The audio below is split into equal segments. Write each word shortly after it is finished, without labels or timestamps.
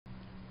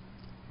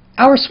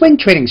Our swing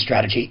trading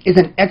strategy is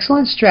an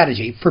excellent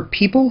strategy for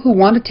people who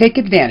want to take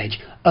advantage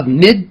of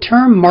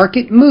mid-term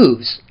market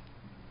moves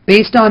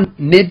based on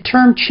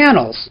mid-term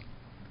channels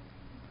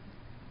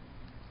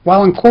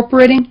while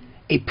incorporating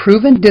a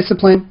proven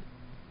discipline,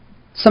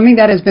 something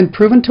that has been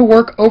proven to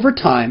work over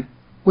time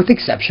with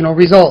exceptional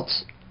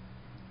results.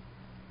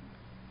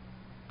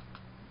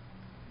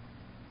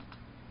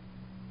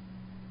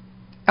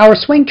 Our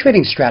swing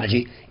trading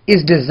strategy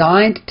is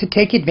designed to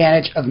take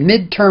advantage of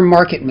mid-term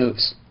market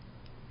moves.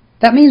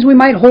 That means we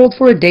might hold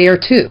for a day or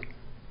two.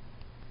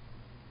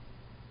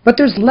 But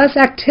there's less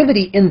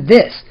activity in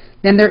this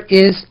than there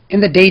is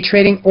in the day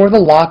trading or the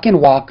lock and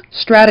walk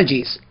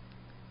strategies.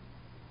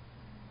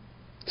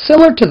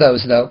 Similar to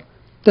those though,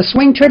 the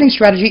swing trading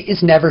strategy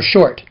is never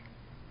short.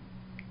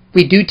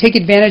 We do take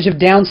advantage of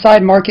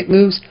downside market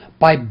moves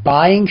by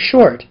buying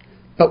short,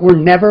 but we're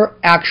never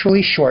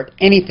actually short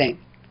anything.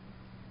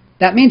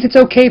 That means it's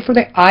okay for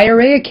the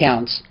IRA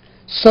accounts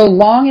so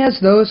long as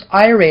those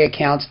IRA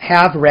accounts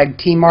have Reg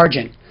T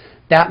margin.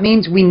 That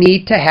means we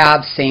need to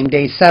have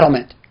same-day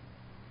settlement.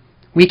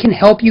 We can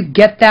help you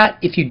get that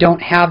if you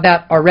don't have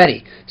that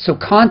already. So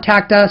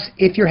contact us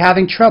if you're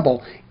having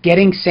trouble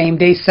getting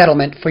same-day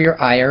settlement for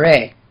your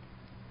IRA.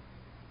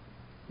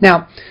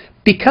 Now,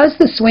 because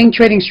the swing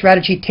trading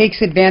strategy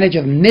takes advantage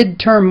of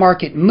mid-term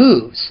market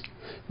moves,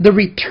 the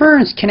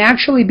returns can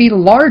actually be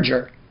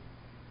larger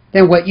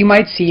than what you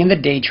might see in the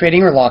day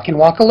trading or lock and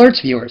walk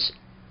alerts viewers.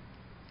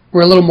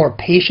 We're a little more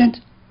patient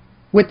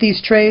with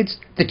these trades.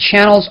 The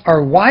channels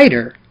are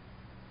wider,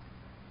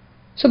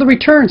 so the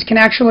returns can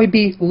actually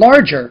be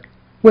larger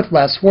with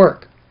less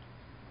work.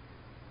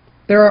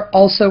 There are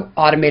also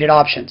automated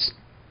options.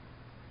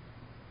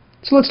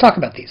 So let's talk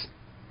about these.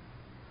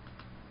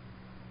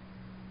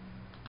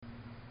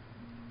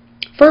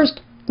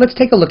 First, let's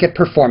take a look at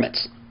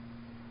performance.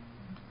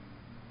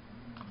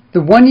 The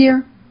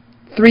 1-year,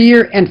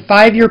 3-year, and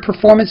 5-year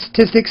performance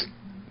statistics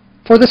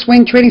for the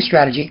swing trading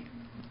strategy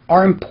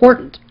are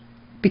important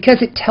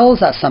because it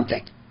tells us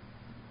something.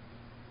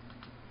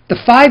 The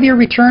 5-year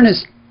return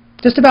is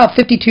just about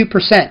 52%.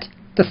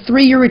 The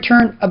 3-year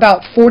return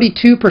about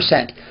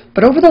 42%.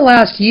 But over the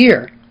last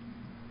year,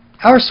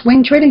 our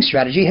swing trading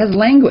strategy has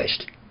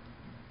languished.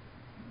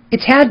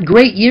 It's had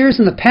great years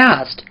in the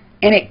past,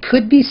 and it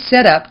could be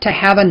set up to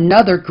have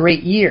another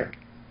great year.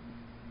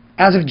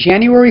 As of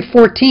January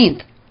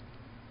 14th,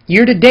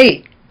 year to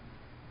date,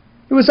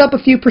 it was up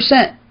a few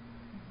percent.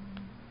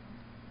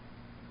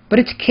 But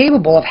it's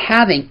capable of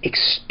having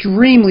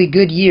extremely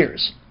good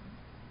years.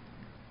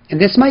 And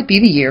this might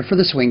be the year for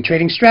the swing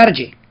trading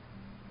strategy.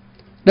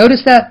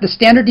 Notice that the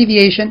standard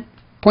deviation,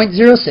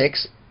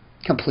 0.06,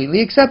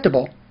 completely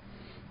acceptable.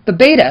 The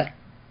beta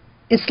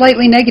is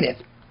slightly negative.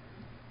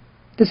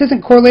 This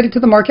isn't correlated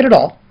to the market at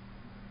all.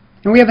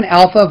 And we have an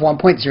alpha of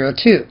 1.02.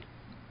 So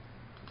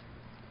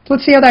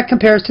let's see how that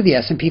compares to the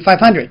S&P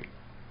 500.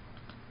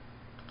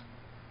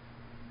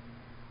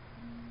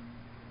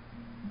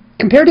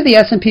 Compared to the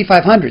S&P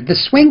 500, the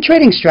swing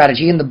trading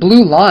strategy in the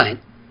blue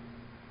line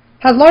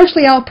has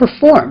largely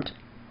outperformed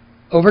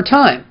over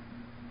time.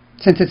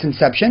 Since its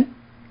inception,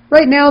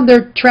 right now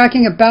they're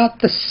tracking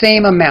about the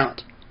same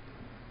amount,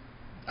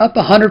 up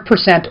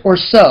 100% or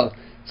so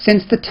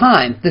since the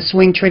time the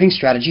swing trading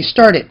strategy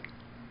started.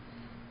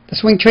 The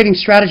swing trading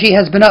strategy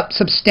has been up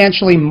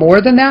substantially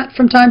more than that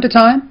from time to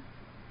time.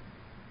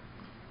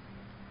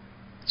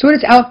 So it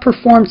has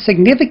outperformed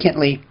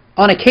significantly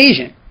on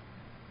occasion.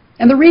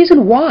 And the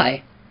reason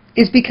why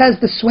is because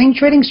the swing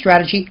trading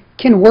strategy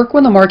can work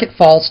when the market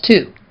falls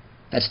too.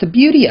 That's the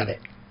beauty of it.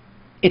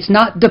 It's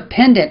not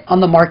dependent on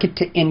the market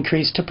to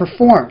increase to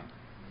perform.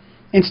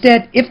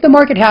 Instead, if the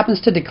market happens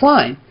to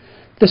decline,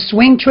 the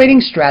swing trading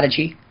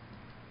strategy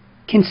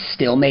can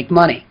still make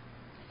money.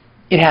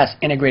 It has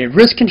integrated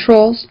risk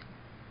controls.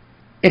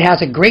 It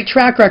has a great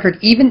track record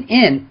even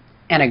in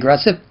an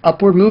aggressive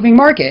upward moving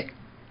market.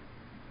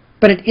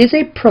 But it is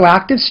a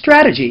proactive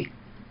strategy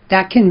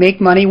that can make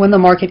money when the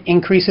market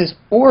increases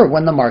or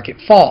when the market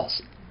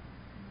falls.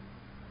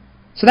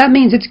 So that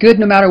means it's good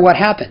no matter what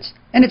happens.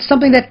 And it's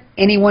something that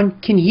anyone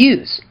can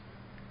use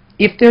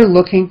if they're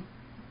looking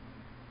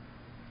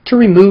to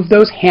remove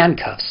those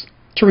handcuffs,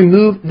 to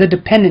remove the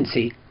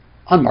dependency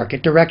on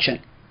market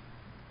direction.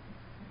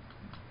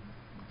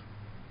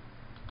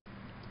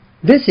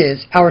 This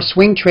is our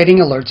Swing Trading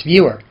Alerts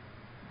viewer.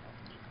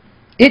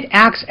 It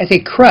acts as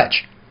a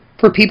crutch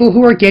for people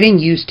who are getting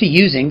used to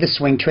using the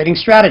swing trading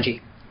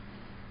strategy.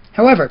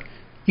 However,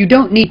 you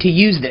don't need to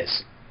use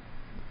this.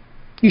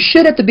 You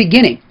should at the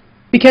beginning,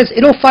 because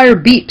it'll fire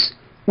beeps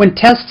when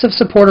tests of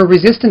support or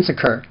resistance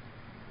occur,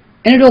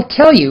 and it'll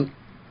tell you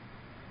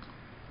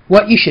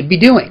what you should be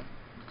doing.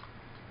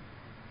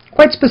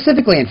 Quite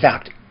specifically, in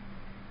fact.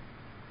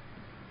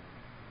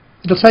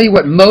 It'll tell you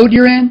what mode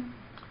you're in,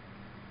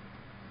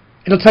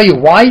 it'll tell you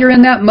why you're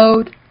in that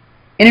mode,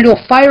 and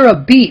it'll fire a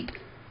beep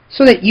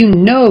so that you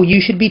know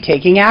you should be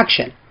taking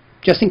action,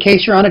 just in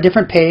case you're on a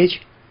different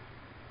page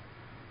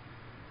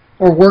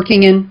or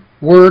working in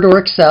Word or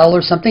Excel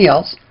or something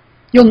else.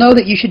 You'll know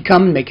that you should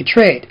come and make a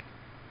trade.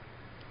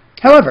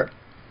 However,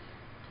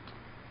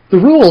 The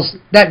rules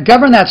that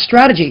govern that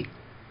strategy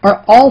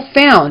are all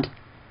found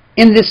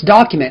in this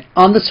document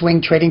on the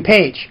swing trading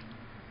page.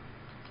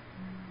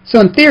 So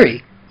in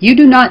theory, you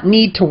do not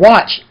need to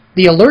watch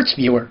the alerts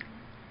viewer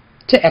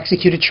to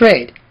execute a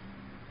trade.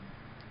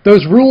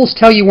 Those rules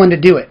tell you when to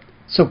do it,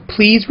 so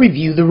please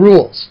review the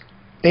rules.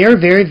 They are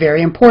very,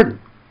 very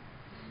important.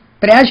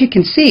 But as you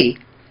can see,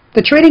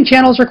 the trading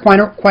channels are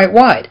quite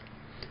wide.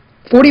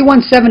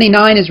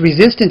 4179 is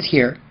resistance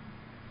here,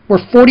 where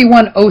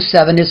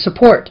 4107 is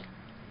support.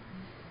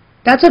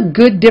 That's a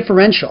good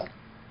differential.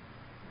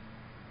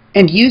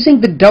 And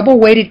using the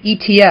double-weighted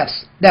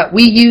ETFs that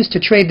we use to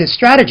trade this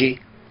strategy,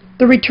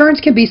 the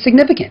returns can be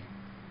significant.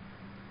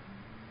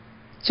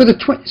 So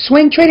the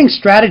swing trading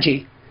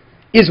strategy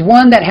is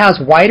one that has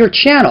wider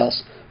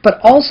channels, but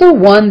also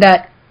one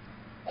that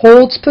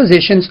holds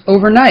positions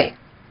overnight.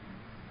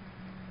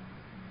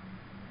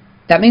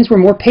 That means we're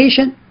more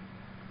patient,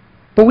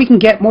 but we can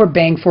get more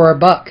bang for our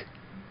buck.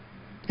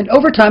 And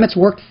over time, it's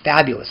worked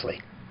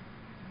fabulously.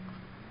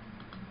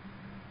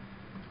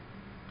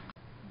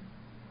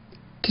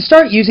 To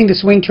start using the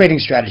swing trading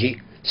strategy,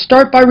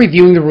 start by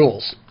reviewing the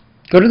rules.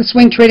 Go to the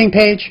swing trading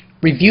page,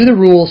 review the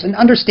rules, and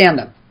understand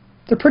them.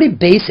 They're pretty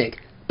basic,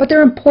 but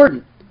they're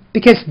important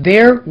because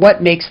they're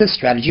what makes this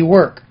strategy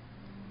work.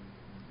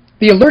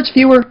 The alerts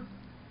viewer,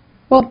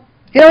 well,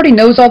 it already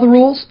knows all the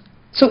rules,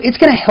 so it's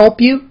going to help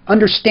you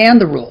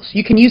understand the rules.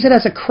 You can use it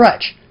as a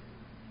crutch.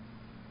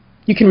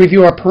 You can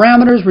review our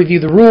parameters, review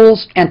the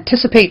rules,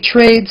 anticipate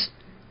trades,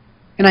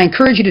 and I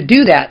encourage you to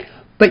do that.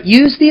 But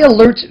use the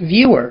alerts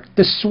viewer,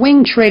 the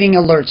swing trading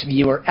alerts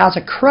viewer, as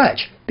a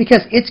crutch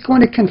because it's going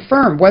to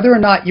confirm whether or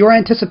not your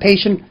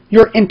interpretation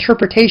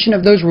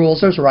of those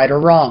rules is right or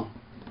wrong.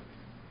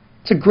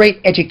 It's a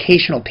great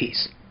educational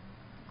piece.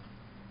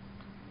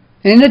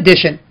 And in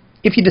addition,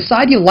 if you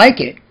decide you like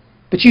it,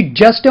 but you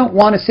just don't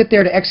want to sit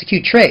there to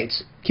execute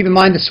trades, keep in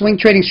mind the swing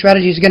trading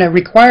strategy is going to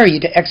require you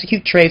to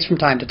execute trades from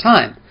time to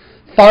time,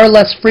 far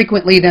less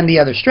frequently than the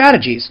other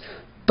strategies,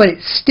 but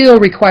it still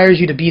requires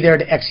you to be there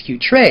to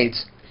execute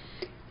trades.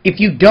 If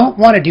you don't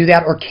want to do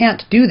that or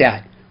can't do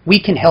that,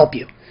 we can help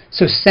you.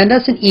 So send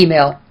us an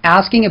email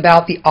asking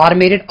about the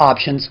automated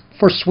options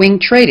for swing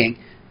trading,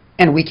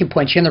 and we can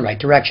point you in the right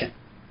direction.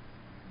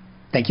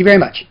 Thank you very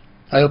much.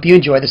 I hope you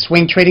enjoy the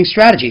swing trading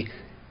strategy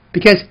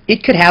because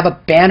it could have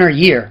a banner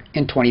year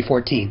in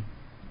 2014.